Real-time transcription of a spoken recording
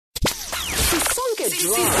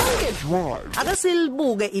Sonke drive. Ake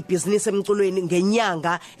silibuke ibhizinisi emculweni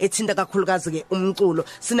ngenyanga ethinta kakhulukazi ke umculo.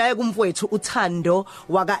 Sinaye kumfowethu uThando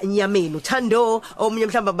waka Nyameni. uThando omunye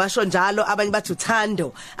mhlamba basho njalo abanye bathi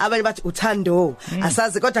uThando, abanye bathi uThando.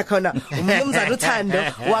 Asazi kodwa khona umnumzana uThando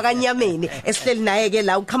waka Nyameni esihleli naye ke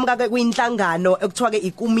la uqhamuka ke kwinhlangano ekuthiwa ke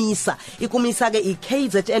ikumisa. Ikumisa ke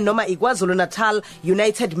iKZN noma iKwaZulu Natal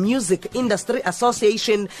United Music Industry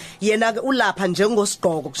Association. Yena ke ulapha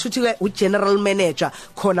njengosigqoko kushuthi ke uGeneral Manager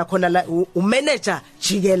khona la umanager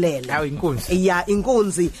jikelele. Hawu inkunzi. Ya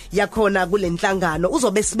inkunzi yakhona kulenhlangano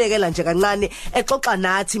uzobe sibekela nje kancane exoxa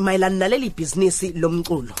nathi mayelana naleli business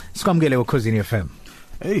lomculo. Sikwamukele uKhosini FM.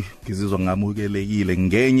 Hey, ngizizwa ngamukelekile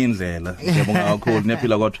ngenye indlela. Ngiyabonga kakhulu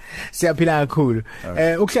niyaphila kodwa. Siyaphila kakhulu.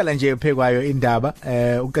 Ukuhlala nje ephekwayo indaba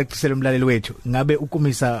uqeqisela umlaleli wethu ngabe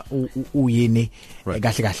ukumisa uyini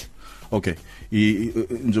kahle. Okay.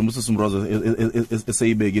 Njengoba sisumrozo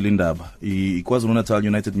eseyibekile indaba. iKwaZulu Natal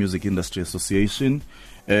United Music Industry Association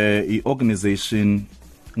iorganization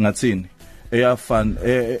ngathini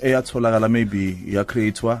eyatholakala maybe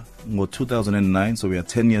createwa ngo 2009, so we are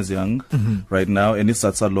 10 years young right now, and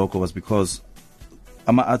isatsa lokho was because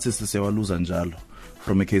ama artists sewaluza njalo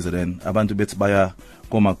from KZN. Abantu bethi baya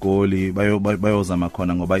komagoli bayozama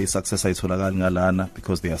khona ngoba isuccess ayitholakala ngalana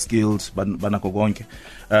because they are skilled banakho konke,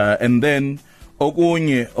 and then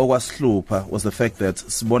okunye okwasihlupha was the fact that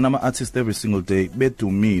sibona ama artists every single day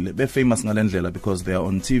bedumile be famous ngalendlela because they are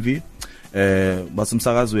on TV,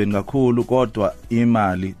 basemsakazweni kakhulu kodwa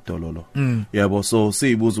imali dololo. Yabo, so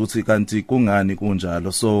siyibuza ukuthi kanti kungani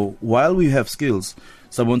kunjalo. So while we have skills,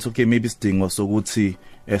 sabona okay maybe sidingo sokuthi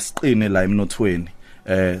siqine la emnothweni.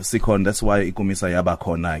 Sikhona, that's why ikumisa yaba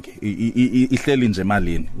khona ke ihleli nje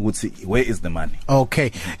malini ukuthi where is the money. Okay,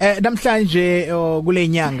 namhlanje kule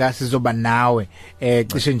nyanga sizoba nawe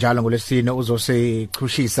cishe njalo ngolesine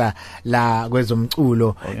uzosichushisa la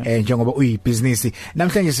kwezomculo njengoba uyibusiness.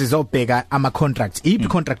 Namhlanje sizobheka ama contracts. Iphi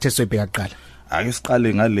contract esoyibheka kuqala? Ake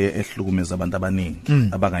siqale ngale ehlukumeza abantu abaningi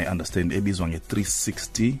abangayi understand ebizwa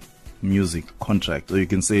nge360 music contract, or you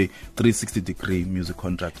can say 360 degree music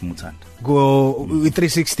contract muthanda. Go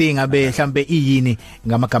 360 ngabe mhlambe iyini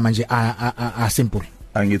ngamagama nje a simple.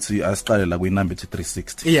 Angithi asiqale la kwinamba ethi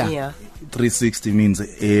 360. Yeah. 360 means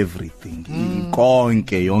everything.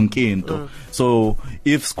 Konke yonke into. So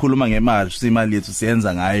if sikhuluma ngemali, imali yethu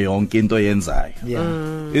siyenza ngayo yonke into oyenzayo.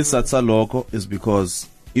 Isatsa lokho is because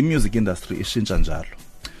i-music industry ishintsha njalo.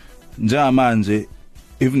 Njengamanje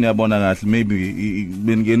even yabona kahle maybe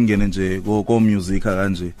beningene nje ko music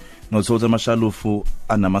kanje nothola amashalufu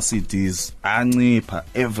anama CDs ancipha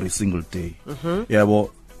every single day.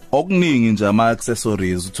 Yabo, okuningi nje ama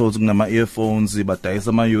accessories uthola kunama earphones, badayisa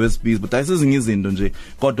ama USBs, badayisa ezinye izinto nje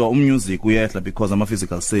kodwa umusic uyehla because ama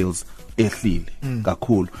physical sales ehlile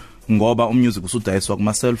kakhulu ngoba umusic usudayiswa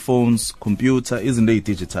kuma cell phones, computer, izinto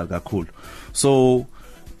digital kakhulu. So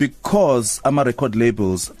because ama record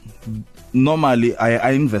labels normally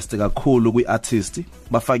I invest kakhulu kwi artist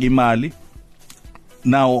bafaka imali.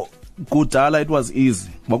 Now kudala it was easy,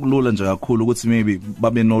 bakulula nje kakhulu ukuthi maybe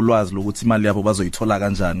babe nolwazi lokuthi imali yabo bazoyithola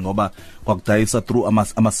kanjani ngoba kwakudayisa through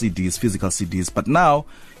ama CDs, physical CDs. But now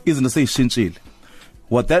izinto seyishintshile.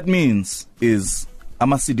 What that means is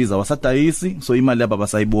ama CDs awasadayisi, so imali yabo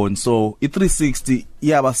basayiboni. So i360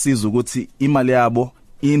 iyabasiza ukuthi imali yabo,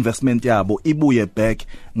 investment yabo ibuye back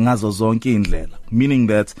ngazo zonke indlela, meaning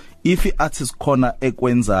that if i-artist khona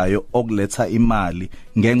ekwenzayo okuletha imali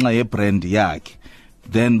ngenxa yebrand yakhe,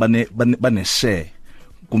 then bane share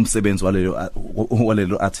kumsebenzi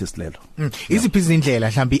walelo artist lelo. Iziphi izindlela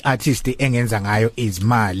mhlawumbe iartist engenza ngayo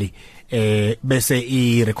izimali bese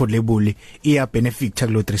i-record label iya benefit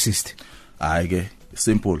kulo 360? Hayi ke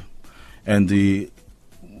simple, and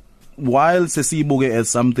while sesiyibuke as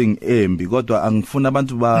something embi kodwa angifuna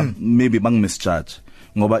abantu maybe misjudge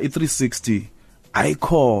ngoba i360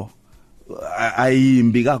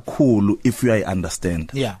 ayimbi kakhulu if you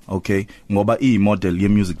understand. Okay, ngoba model ye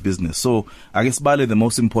music business. So ake sibale the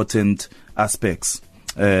most important aspects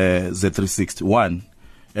z360. One,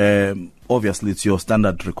 obviously it's your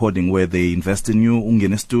standard recording where they invest in you,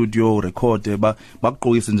 ungene studio record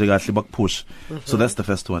bakuqokise nje kahle bakupush. So that's the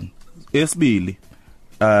first one. Esibili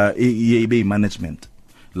ibe management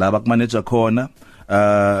la bakumanager khona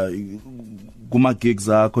kuma gigs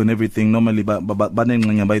akho and everything. Normally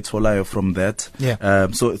banengxenye bayitholayo from that.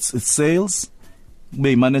 So it's sales,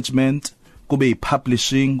 kube management, kube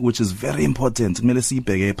publishing, which is very important. Kumele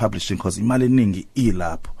sibheke publishing because imali eningi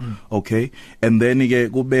ilapho. Okay, and then ke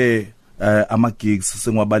kube ama gigs,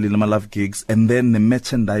 sengwabalile ama live gigs, and then the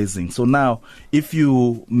merchandising. So now if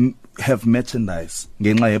you have merchandise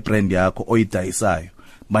ngenxa ye brand yakho oyidayisayo,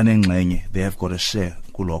 banengxenye, they have got a share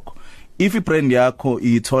kulokho. If ibrand yakho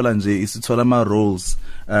ithola nje isithola ama roles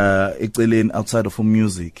eceleni outside of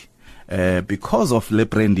music, because of le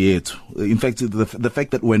brand yethu, in fact the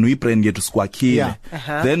fact that when we brand yethu squakhile,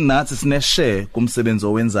 then nathi sine share kumsebenzi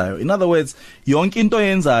owenzayo. In other words, yonke into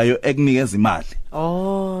oyenzayo ekunikeza imali.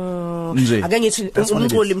 Ake ngithi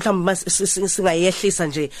umculi mhlawumbe singayehlisa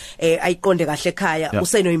nje ayiqonde kahle ekhaya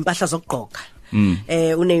useno impahla zokugqoka.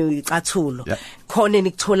 Uneyicathulo. Khona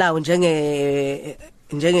nikutholayo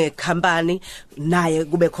njenge company naye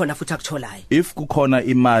kube khona futhi akutholayo. If kukhona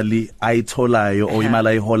imali ayitholayo or imali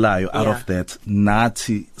ayiholayo out of that,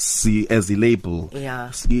 nathi si as a label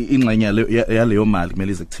ingxenye yaleyo mali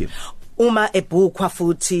kumele ize kuthina. Uma ebukwa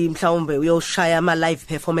futhi mhlawumbe uyoshaya ama live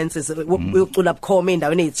performances uyocula bukhoma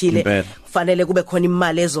endaweni ezithile, kufanele kube khona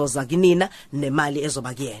imali ezoza kinina nemali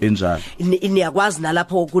ezoba kuyena. Injalo. Niyakwazi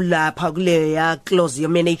nalapho kulapha kule ya close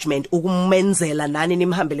your management ukumenzela nani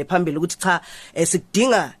nimhambele phambili ukuthi cha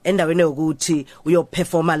sikudinga endaweni yokuthi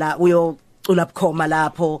uyoperforma la uyocula bukhoma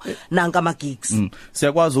lapho nanka ama gigs.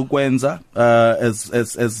 Siyakwazi ukwenza as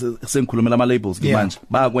sengikhulumela ama labels manje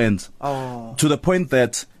bayakwenza to the point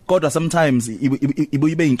that kodwa sometimes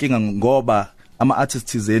ibe inkinga ngoba ama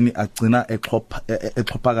artists thizeni agcina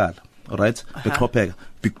exhophakala, all right, exhopheka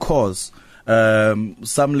because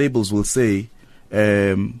some labels will say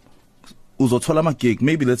uzothola ama gig,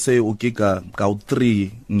 maybe let's say ugiga ka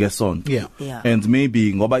 3 ngesonto, and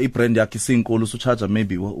maybe ngoba ibrand yakhe isinkulu usucharge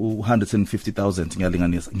maybe 150,000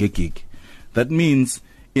 ngiyalinganisa ngegig. That means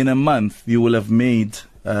in a month you will have made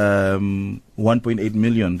 1.8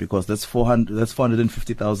 million because that's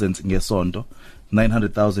 450,000 ngesonto,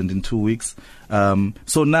 900,000 in 2 weeks.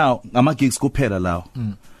 So now ama gigs kuphela lawo.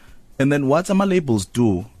 And then what ama labels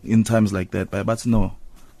do in times like that, but no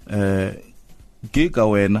gig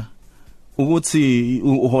awena ukuthi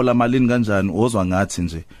uhola malini kanjani ozwa ngathi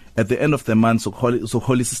nje at the end of the month so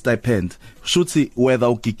holy stipend shuthi whether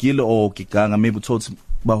ugigile or ugiganga maybe uthothe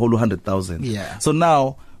bahola 100,000. So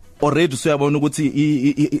now already siyabona ukuthi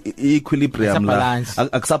equilibrium la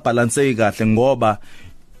akusabalance kahle ngoba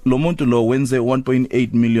lo muntu lo wenze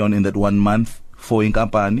 1.8 million in that 1 month for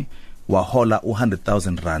inkampani wahola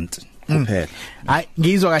 100,000 rand kuphela. Hayi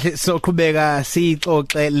ngizwa kahle soqhubeka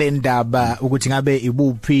sixoxe le ndaba ukuthi ngabe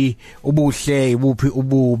ibuphi ubuhle ibuphi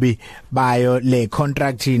ububi bayo le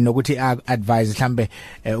contract nokuthi advise mhlambe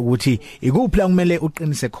ukuthi ikuphi la kumele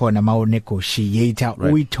uqinise khona mawu negotiate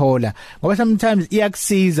uyithola ngoba sometimes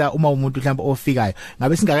iyakusiza uma umuntu mhlambe ofikayo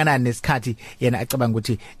ngabe singakanani nesikhathi yena acabanga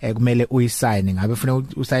ukuthi kumele uyisign ngabe ufuna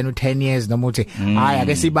usign u10 years noma uthi hayi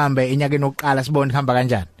ake sibambe enyakeni oqala sibone khamba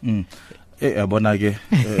kanjani. Yabona ke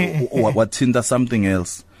wathinta something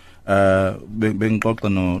else. Bengixoxa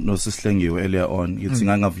no Sisihlengiwe earlier on yithi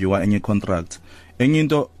ngangaviewa enye contract. Enye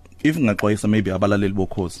into if ngaxwayisa maybe abalaleli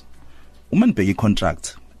bokhozi. Uma nibheka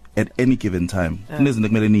icontract at any given time kunezinto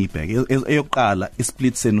kumele niyibheke. Eyokuqala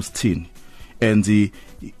isplit senu sithini. And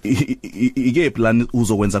ike plan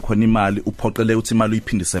uzokwenza khona imali uphoqele uthi imali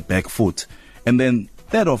uyiphindise back foot. And then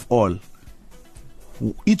third of all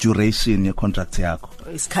duration ye contract yakho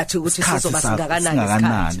isikhathi ukuthi sizoba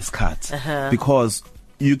singakanani isikhathi because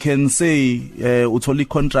you can say uthola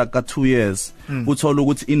icontract ka 2 years uthola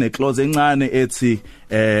ukuthi ine clause encane ethi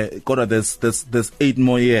kodwa there's 8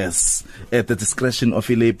 more years at the discretion of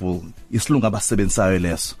a label isilungu abasebenzayo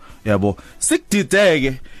leso yabo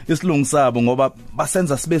sikudideke isilungu sabo ngoba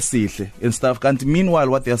basenza sibe sihle and stuff kanti meanwhile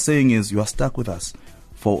what they are saying is you are stuck with us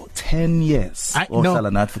for 10 years or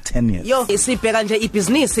sala for 10 years. Yo sibheka nje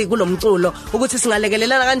ibusiness kulomculo ukuthi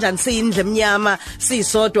singalekelelana kanjani siyindle emnyama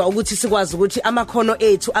sisodwa ukuthi sikwazi ukuthi amakhono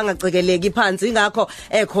ethu angacekeleki phansi ingakho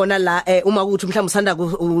ekhona la uma ukuthi mhlawumbe usanda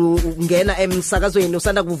kungena emsakazweni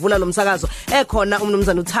usanda kuvula lo msakazo ekhona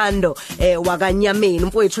umnumzana uThando wakanyameni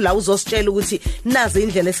umfowethu la uzositshela ukuthi nazi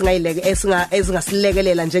indlela esingayileke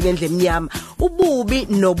ezingasilekelela njengendle emnyama ububi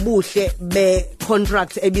nobuhle be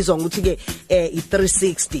contract ebizwa ukuthi ke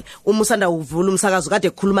i360 uma usanda uvula umsakazo kade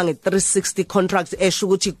ekhuluma nge360 contract esho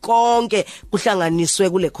ukuthi konke kuhlanganiswe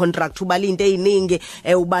kule contract ubale into eziningi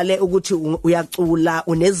ubale ukuthi uyacula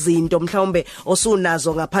unezinto mhlawumbe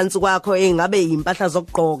osunazo ngaphansi kwakho engabe impahla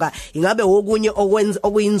zokugqoka ingabe okunye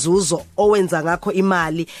okuyinzuzo owenza ngakho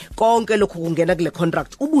imali konke lokho kungena kule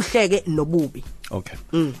contract ubuhleke nobubi. Okay.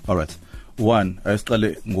 All right. One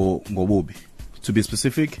ayisiqale ngobubi to be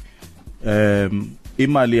specific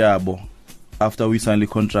imali yabo after we sign the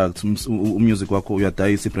contract music wakho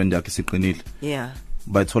uyadayisa ibrand yakhe siqinile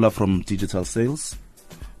bayithola from digital sales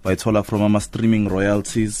bayithola from ama streaming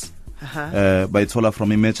royalties bayithola from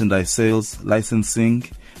merchandise sales licensing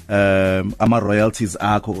ama royalties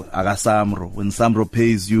akho akaSamro when Samro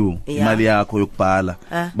pays you imali yakho yokubhala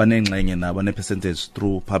banengxenye nabo ne percentage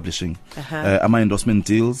through publishing ama endorsement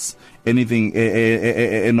deals anything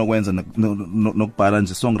enokwenza nokubhala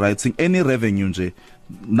nje songwriting any revenue nje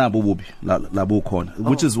nabo bubi labo khona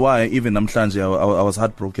which is why even namhlanje I was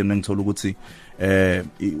heartbroken ngithola ukuthi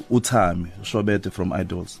uThami Shobete from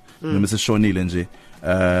Idols noma seshonile nje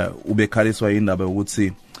ubekhaliswa indaba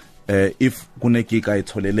ukuthi if kune gig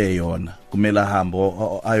ayitholele yona kumele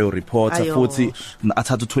ahambo ayo reporter futhi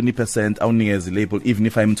athatha 20% awunikeze label even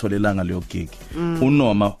if ayimtholelanga leyo gig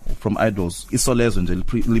uNoma from Idols isolezo nje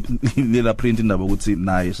lila print indaba ukuthi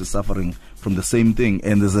naye she's suffering from the same thing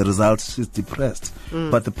and as a result she's depressed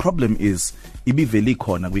but the problem is ibiveli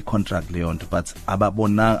khona kwi contract leyo nto but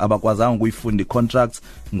abakwazanga ukuyifunda i-contract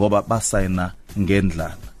ngoba basayina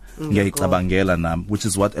ngendlala ngiyayicabangela nami which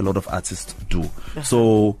is what a lot of artists do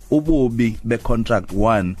so ububi be contract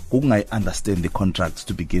one kungayi understand the contract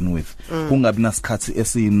to begin with kungabi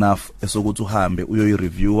nasikhathi enough esokuthi uhambe uyoyi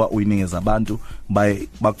reviewer uyinikeza abantu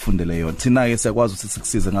bakufundele yona thina ke siyakwazi ukuthi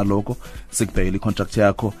sikusize ngalokho sikubhekele i-contract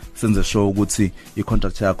yakho senze sure ukuthi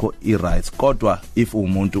i-contract yakho i-right kodwa if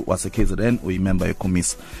umuntu wase KZN uyimember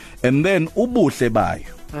yekhomisa and then ubuhle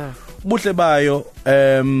bayo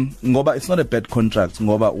ngoba it's not a bad contract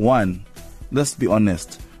ngoba one let's be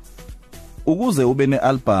honest ukuze ube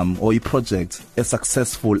nealbum or iproject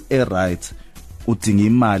successful right udinga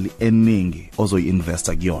imali eningi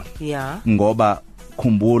ozoyinvesta kuyona ngoba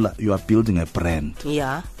khumbula you are building a brand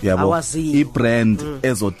yabo ibrand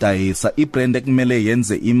ezodayisa ibrand ekumele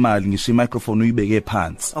yenze imali ngisho imicrophone uyibeke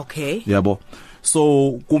phansi yabo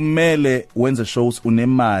so kumele wenze shows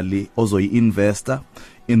unemali ozoyinvesta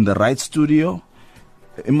in the right studio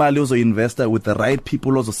imali ozoinvesta with the right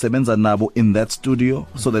people ozosebenza nabo in that studio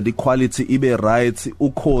so that the quality ibe right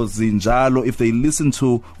ukhozi njalo if they listen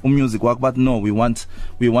to music wakho but no we want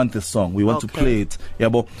this song we want to play it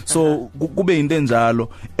yabo so kube into enjalo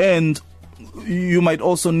and you might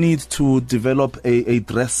also need to develop a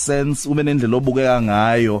dress sense ube nendlela obukeka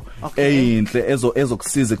ngayo eyinhle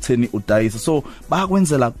ezokusiza ekutheni udayise so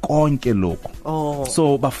bayakwenzela konke lokho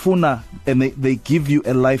so bafuna and they give you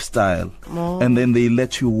a lifestyle and then they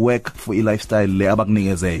let you work for a lifestyle le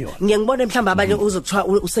abakunikeze yona ngiyangibona mhlamba abanye uzokuthiwa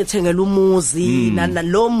usethengela umuzi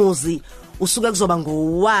nalo muzi usuke kuzoba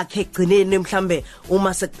ngowakhe egcineni mhlambe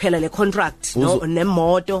uma sekuphela le contract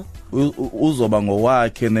nemoto uzoba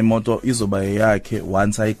ngowakhe nemoto izoba yakhe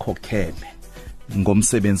once ayikhokhele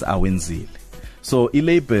ngomsebenzi awenzile so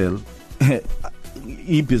ilabel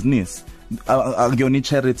ibusiness akuyona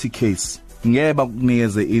charity case ngeke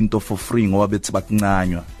bakunikeze into for free ngoba bethi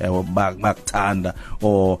bakuncanywa bakuthanda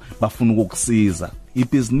or bafuna ukukusiza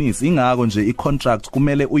ibusiness ingako nje icontract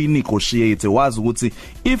kumele uyinegotiate wazi ukuthi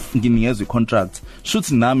if nginikezwe icontract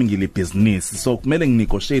should nami ngile business so kumele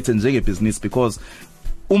nginegotiate njenge business because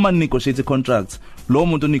uma negotiate contract lo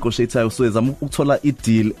muntu negotiateayo soyezama ukuthola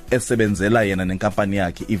ideal esebenzela yena nenkampani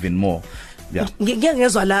yakhe even more ngeke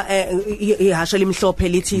ngezwe la ihasha limhlophe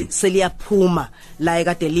lithi seliyaphuma la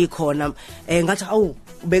ekade likhona ngathi awu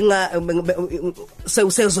benga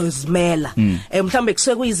sewusezozimela mhlambe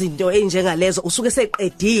kusuke kuyizinto enjengalezo usuke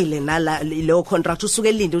seqedile nala leyo contract usuke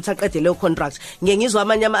elinde uthi aqede leyo contract ngeke ngizwe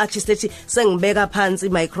amanye ama artists ethi sengibeka phansi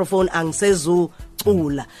microphone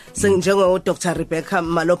angisezocula senjengo Dr Rebecca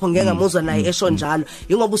Malopho ngeke ngamuzwa naye esho njalo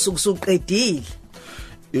ingoba usuqedile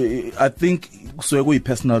I think kusuke kuyi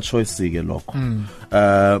personal choice ke lokho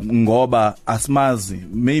ngoba asimazi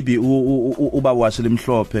maybe uba washe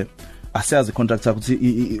limhlophe asiyazi contract yakho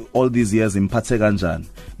ukuthi all these years imphathe kanjani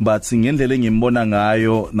but ngendlela engimbona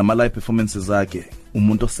ngayo nama live performances zakhe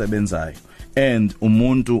umuntu osebenzayo and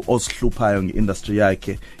umuntu osihluphayo ngeindustry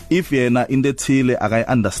yakhe if yena into ethile akayi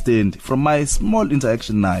understand from my small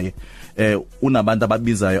interaction naye unabantu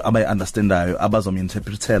ababizayo abayi-understandayo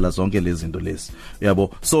abazominterpretela zonke lezi zinto lezi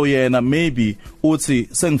yabo so yena maybe uthi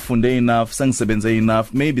sengifunde enough sengisebenze enough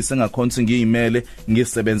maybe sengakhonthi ngiyimele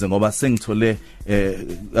ngisebenze ngoba sengithole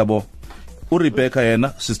yabo uRebecca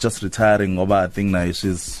yena she's just retiring ngoba I think now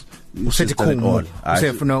she's usethi khona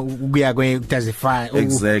usefuna ukuya kwe-dazify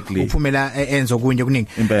uphumela enzo kunye kuningi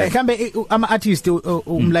mhlambe ama artist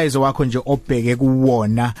umlayezo wakho nje obheke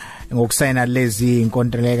kuwona ngokusayina lezi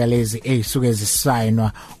inkontileka lezi ezisuke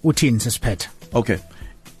zisayinwa uthini sesiphetha okay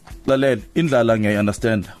lalela indlala ngiya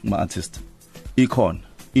understand ma artist ikhona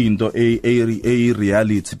into a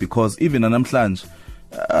reality because even namhlanje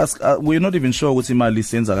we're not even sure ukuthi imali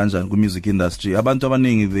isenza kanjani ku music industry abantu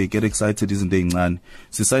abaningi they get excited izinto ezincane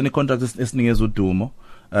sisayina contract esinikeza udumo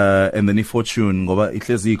and then ifortune ngoba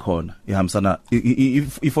ihlezi ikhona ihambisana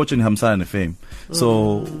ifortune ihambisana nefame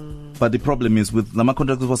so but the problem is with lama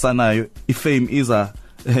contracts wasanayo ifame is a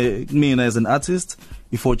mina as an artist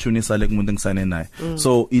ifortune isale kumuntu engisane naye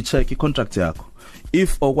so i-check i-contract yakho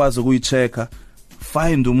if okwazi ukuyichecka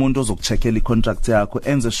find umuntu ozokucheckela i-contract yakho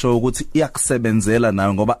enze sure ukuthi iyakusebenzela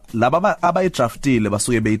nayo ngoba laba abayidraftile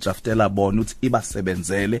basuke beyidraftela bona ukuthi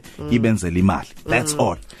ibasebenzele ibenzele imali that's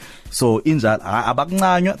all so injalo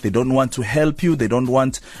abakuncanywa they don't want to help you they don't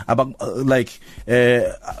want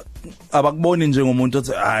abakuboni njengomuntu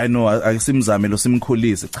othi I know akusimzame lo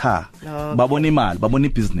simkhulise cha babona imali babona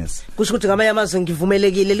ibusiness kusho ukuthi ngamanye amazwi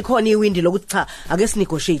ngivumelekile likhona iwindi lokuthi cha ake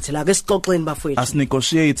sinegotiate la ake sixoxeni bafowethu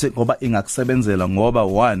asinegotiate ngoba ingakusebenzela ngoba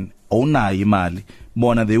one awunayo imali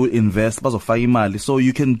bona they will invest bazofaka imali so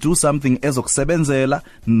you can do something ezokusebenzela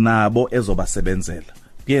nabo ezobasebenzela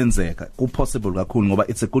kuyenzeka ku-possible kakhulu ngoba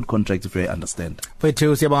it's a good contract if you understand.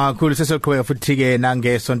 Mfethu siyabonga kakhulu sesoqhubeka futhi ke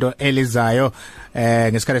nangesonto elizayo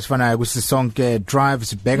ngesikhathi sifanayo kusisonke drive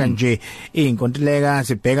sibheka nje inkontileka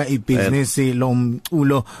sibheka ibusiness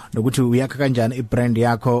lomculo nokuthi uyakha kanjani ibrand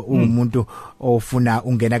yakho umuntu ofuna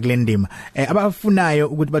ungena kule ndima abafunayo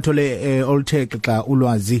ukuthi bathole olthexa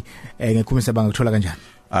ulwazi ngekhumisa bangakuthola kanjani.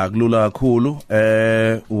 Akulula kakhulu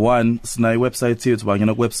one sina website yethu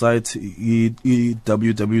bangena ku website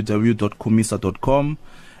www.khumisa.com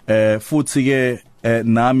futhi ke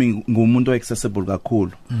nami ngumuntu accessible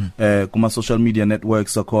kakhulu kuma social media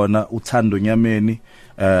networks akhona uThando Nyameni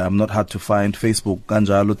I'm not hard to find Facebook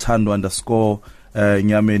kanjalo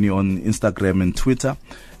Thando_Nyameni on Instagram and Twitter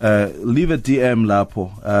leave a DM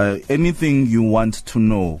lapho anything you want to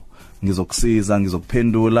know ngizokusiza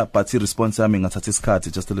ngizokuphendula but iresponse yami ngathatha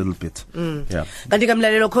isikhathi just a little bit yeah kanti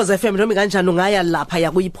kamlalelo Khosi FM noma kanjani ungaya lapha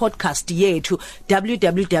yakuyi podcast yethu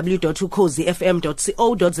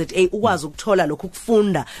www.ukhozifm.co.za ukwazi ukuthola lokhu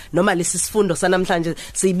kufunda noma lesi sifundo sanamhlanje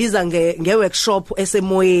siyibiza ngeworkshop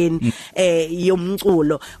esemoyeni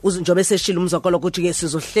yomculo njobe seshila umzokolo ukuthi ke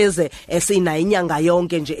sizohleze sina inyanga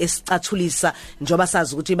yonke nje esicathulisa njoba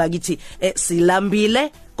sazi ukuthi bakithi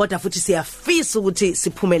silambile kodwa futhi siyafisa ukuthi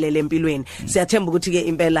siphumelele empilweni siyathemba ukuthi ke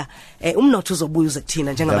impela umnotho uzobuya uze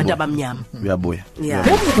kuthina njengabantu abamnyama uyabuya yeah.